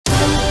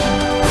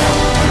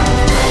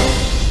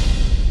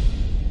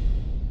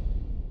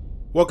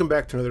Welcome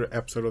back to another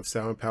episode of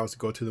Silent Pals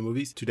Go to the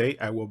Movies. Today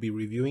I will be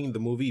reviewing the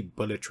movie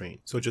Bullet Train.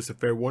 So just a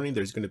fair warning,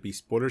 there's going to be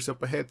spoilers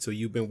up ahead, so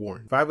you've been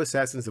warned. 5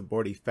 assassins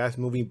aboard a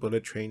fast-moving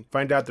bullet train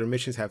find out their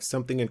missions have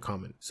something in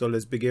common. So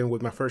let's begin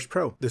with my first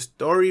pro. The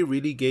story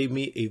really gave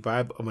me a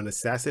vibe of an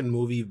assassin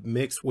movie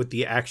mixed with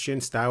the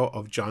action style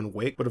of John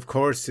Wick. But of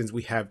course, since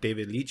we have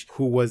David Leitch,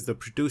 who was the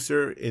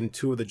producer in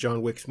 2 of the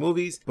John Wick's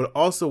movies, but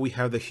also we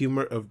have the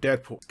humor of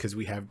Deadpool, because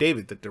we have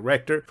David, the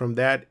director from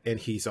that, and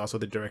he's also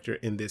the director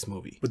in this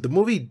movie. But the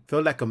movie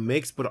felt like a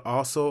mix, but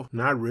also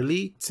not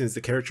really, since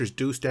the characters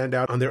do stand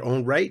out on their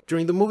own right.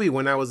 During the movie,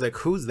 when I was like,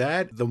 who's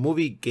that? The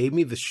movie gave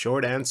me the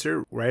short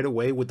answer right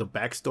away with the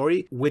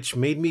backstory, which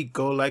made me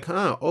go like,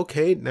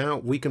 okay, now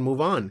we can move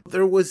on.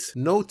 There was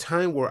no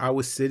time where I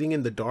was sitting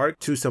in the dark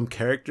to some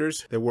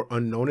characters that were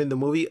unknown in the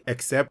movie,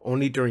 except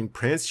only during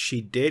Prince.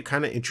 She did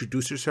kind of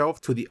introduce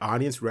herself to the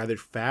audience rather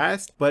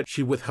fast, but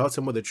she withheld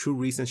some of the true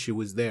reasons she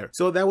was there.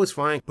 So that was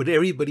fine, but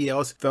everybody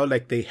else felt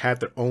like they had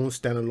their own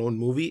standalone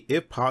movie,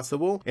 if possible,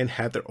 and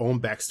had their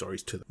own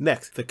backstories to them.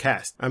 Next, the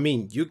cast. I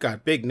mean, you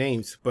got big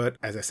names, but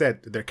as I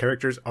said, their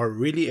characters are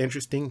really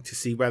interesting to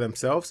see by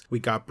themselves. We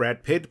got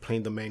Brad Pitt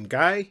playing the main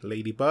guy,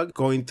 Ladybug,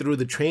 going through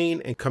the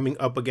train and coming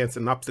up against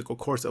an obstacle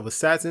course of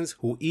assassins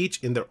who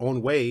each in their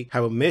own way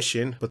have a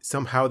mission, but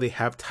somehow they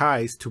have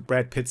ties to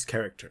Brad Pitt's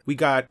character. We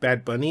got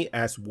Bad Bunny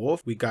as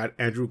Wolf, we got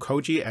Andrew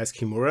Koji as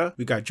Kimura,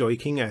 we got Joey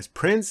King as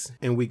Prince,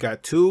 and we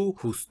got 2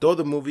 who stole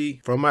the movie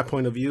from my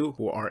point of view,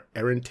 who are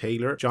Aaron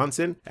Taylor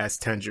Johnson as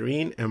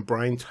Tangerine and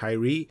Brian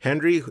Tyree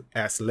Henry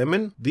as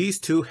Lemon. These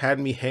 2 had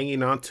me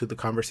hanging on to the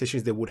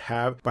conversations they would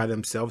have by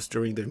themselves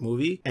during the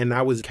movie, and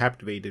I was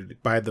captivated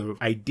by the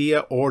idea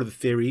or the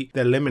theory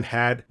that Lemon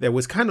had that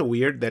was kind of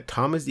weird, that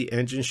Thomas the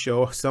Engine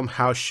Show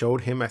somehow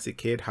showed him as a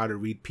kid how to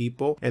read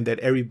people, and that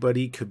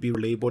everybody could be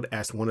labeled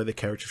as one of the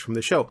characters from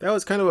the show. That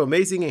was kind of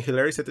amazing and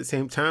hilarious at the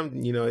same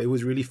time. You know, it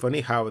was really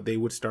funny how they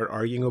would start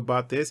arguing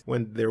about this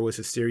when there was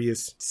a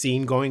serious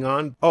scene going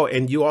on. Oh,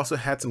 and you also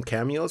had some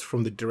cameos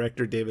from the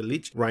director David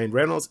Leitch, Ryan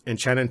Reynolds, and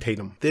Channing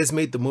Tatum. This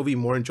made the movie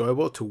more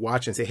enjoyable to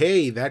watch and say,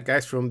 hey, that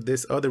guy's from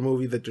this other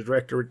movie that the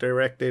director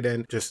directed,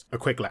 and just a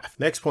quick laugh.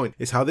 Next point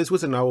is how this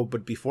was a novel,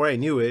 but before I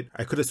knew it,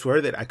 I could have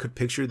swear that I could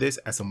picture this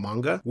as a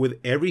manga, with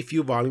every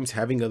few volumes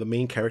having the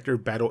main character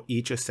battle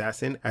each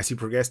assassin as he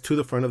progressed to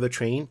the front of the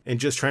train and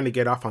just trying to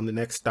get off on the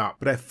next stop.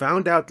 But I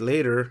found out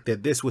later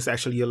that this was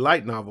actually a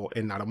light novel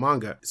and not a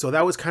manga. So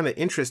that was kind of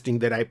interesting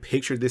that I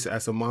pictured this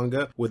as a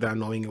manga without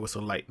knowing it was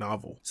a light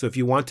novel. So if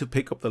you want to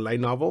pick up the light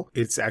novel,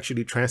 it's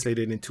actually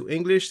translated into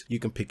English. You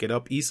can pick it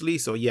up easily,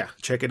 so yeah,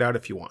 check it out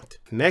if you want.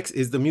 Next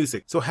is the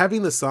music. So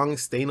having the song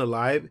Staying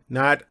Alive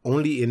not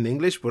only in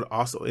English but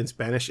also in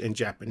Spanish and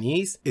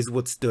Japanese is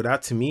what stood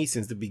out to me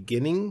since the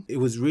beginning. It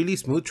was really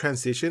smooth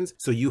transitions,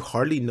 so you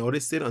hardly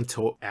noticed it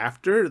until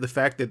after the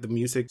fact that the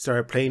music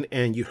started playing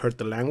and you heard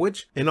the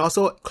language. And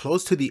also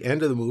close to the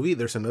end of the movie,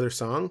 there's another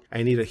song,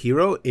 I Need a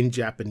Hero, in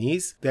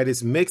Japanese, that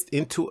is mixed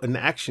into an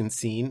action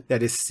scene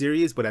that is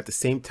serious but at the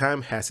same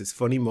time has its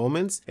funny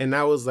moments. And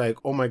I was like,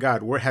 oh my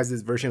god, where has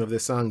this version of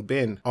this song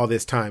been all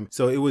this time?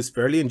 So it was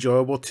fairly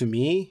enjoyable to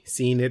me,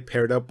 seeing it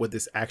paired up with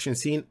this action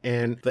scene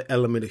and the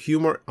element of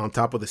humor on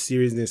top of the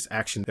seriousness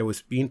action that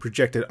was being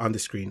projected on the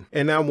screen.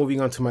 And now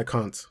moving on to my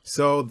cons.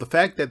 So the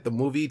fact that the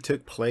movie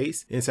took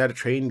place inside a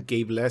train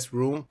gave less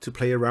room to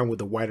play around with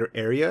the wider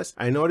areas.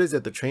 I noticed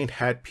that the train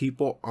had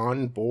people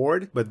on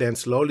board, but then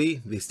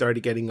slowly they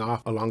started getting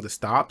off along the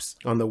stops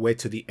on the way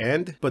to the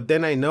end. But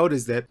then I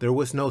noticed that there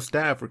was no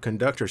staff or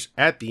conductors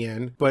at the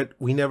end, but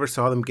we never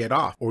saw them get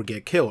off or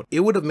get killed.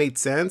 It would have made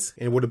sense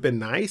and it would have been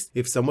nice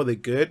if some of the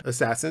good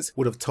assassins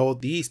would have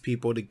told these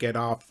people to get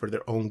off for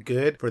their own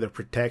good, for their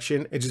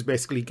protection, and just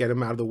basically get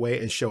them out of the way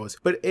and show us.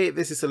 But hey,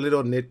 this is a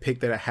little nitpick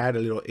that I had a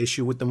little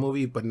issue with the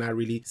movie, but not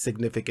really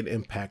significant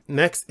impact.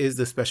 Next is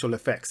the special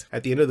effects.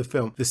 At the end of the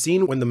film, the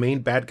scene when the main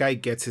bad guy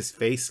gets his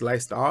face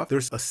sliced off,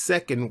 there's a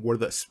second where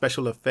the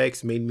special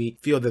effects made me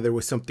feel that there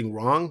was something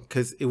wrong,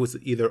 because it was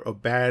either a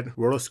bad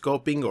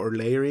rotoscoping or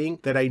layering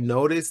that I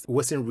noticed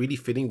wasn't really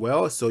fitting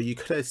well. So you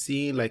could have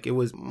seen like it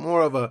was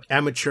more of a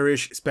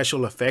amateurish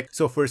special effect.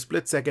 So for a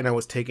split second, I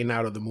was taken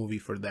out of the movie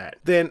for that.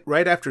 Then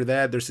right after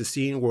that, there's a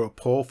scene where a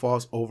pole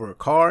falls over a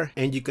car,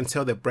 and you can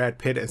tell that Brad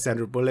Pitt and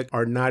Sandra Bullock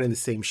are not in the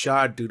same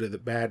shot due to the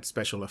bad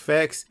special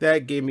effects.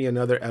 That gave me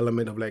another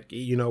element of like,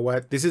 you know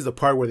what, this is the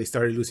part where they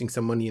started losing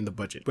some money in the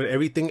budget. But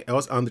everything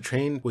else on the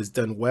train was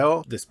done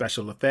well, the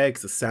special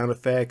effects, the sound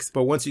effects.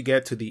 But once you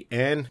get to the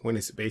end, when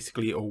it's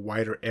basically a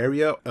wider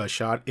area, a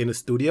shot in a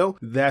studio,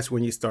 that's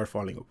when you start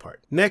falling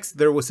apart. Next,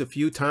 there was a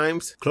few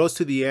times close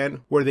to the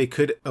end where they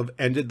could have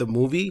ended the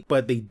movie,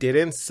 but they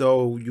didn't,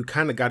 so you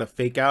kind of got a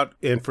fake out.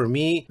 And for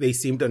me, they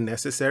seemed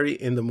unnecessary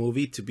in the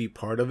movie to be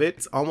part of it.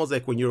 It's almost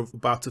like when you're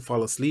about to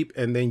fall asleep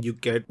and then you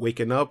get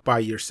waken up by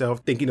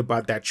yourself thinking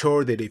about that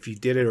chore, that if you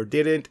did it or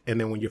didn't, and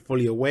then when you're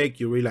fully awake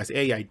you realize,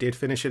 hey, I did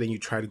finish it, and you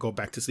try to go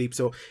back to sleep.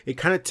 So it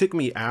kind of took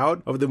me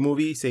out of the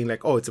movie, saying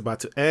like, oh, it's about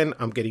to end,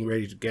 I'm getting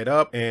ready to get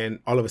up, and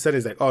all of a sudden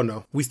it's like, oh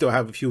no, we still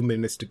have a few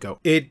minutes to go.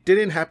 It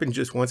didn't happen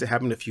just once, it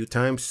happened a few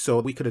times, so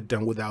we could have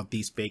done without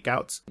these fake outs.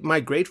 standouts. My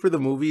grade for the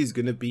movie is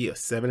going to be a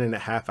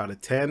 7.5 out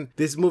of 10.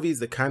 This movie is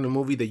the kind of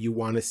movie that you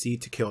want to see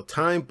to kill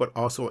time, but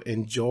also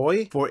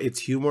enjoy for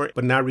its humor,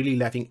 but not really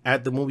laughing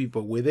at the movie,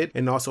 but with it,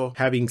 and also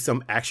having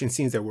some action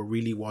scenes that were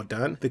really well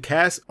done. The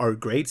cast are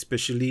great,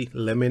 especially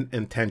Lemon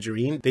and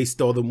Tangerine. They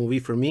stole the movie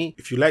for me.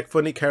 If you like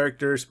funny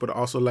characters, but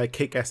also like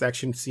kick-ass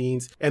action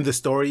scenes, and the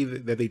story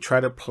that they try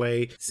to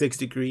play 6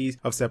 degrees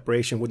of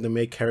separation with the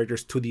main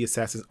characters to the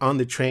assassins on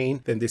the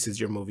train, then this is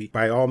your movie.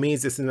 By all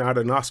means, this is not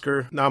an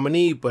Oscar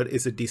nominee, but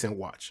it's a decent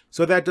watch.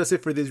 So that does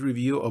it for this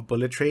review of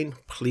Bullet Train.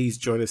 Please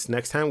join us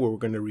next time where we're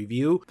going to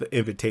review The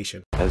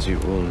Invitation. As you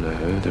all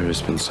know, there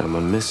has been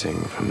someone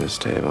missing from this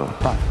table.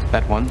 But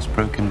that once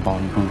broken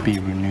bond will be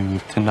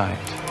renewed tonight.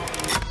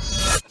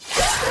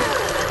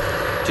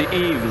 To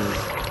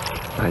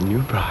Evie, my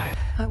new bride.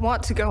 I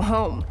want to go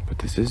home. But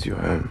this is your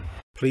home.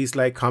 Please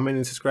like, comment,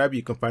 and subscribe.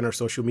 You can find our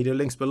social media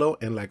links below.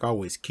 And like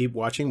always, keep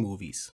watching movies.